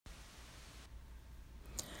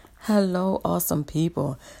Hello, awesome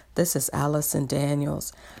people. This is Allison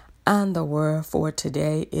Daniels, and the word for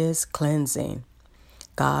today is cleansing.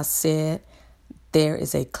 God said there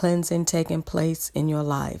is a cleansing taking place in your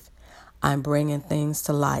life. I'm bringing things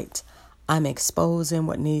to light. I'm exposing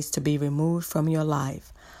what needs to be removed from your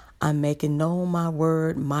life. I'm making known my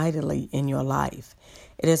word mightily in your life.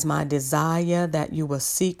 It is my desire that you will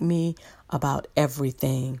seek me about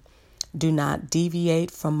everything. Do not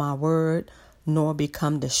deviate from my word, nor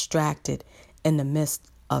become distracted in the midst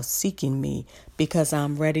of seeking me, because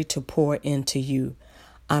I'm ready to pour into you.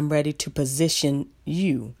 I'm ready to position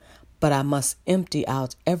you, but I must empty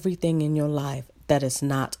out everything in your life that is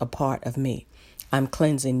not a part of me. I'm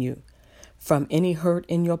cleansing you from any hurt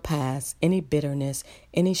in your past, any bitterness,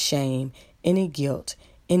 any shame, any guilt,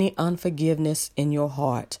 any unforgiveness in your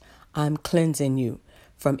heart. I'm cleansing you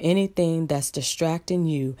from anything that's distracting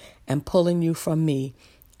you and pulling you from me,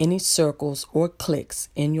 any circles or cliques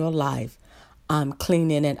in your life. I'm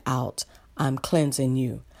cleaning it out. I'm cleansing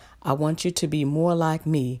you. I want you to be more like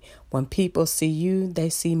me. When people see you, they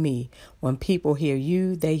see me. When people hear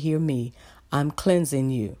you, they hear me. I'm cleansing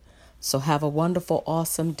you. So have a wonderful,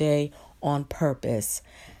 awesome day on purpose.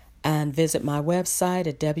 And visit my website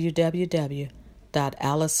at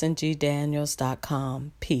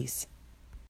www.allisongdaniels.com. Peace.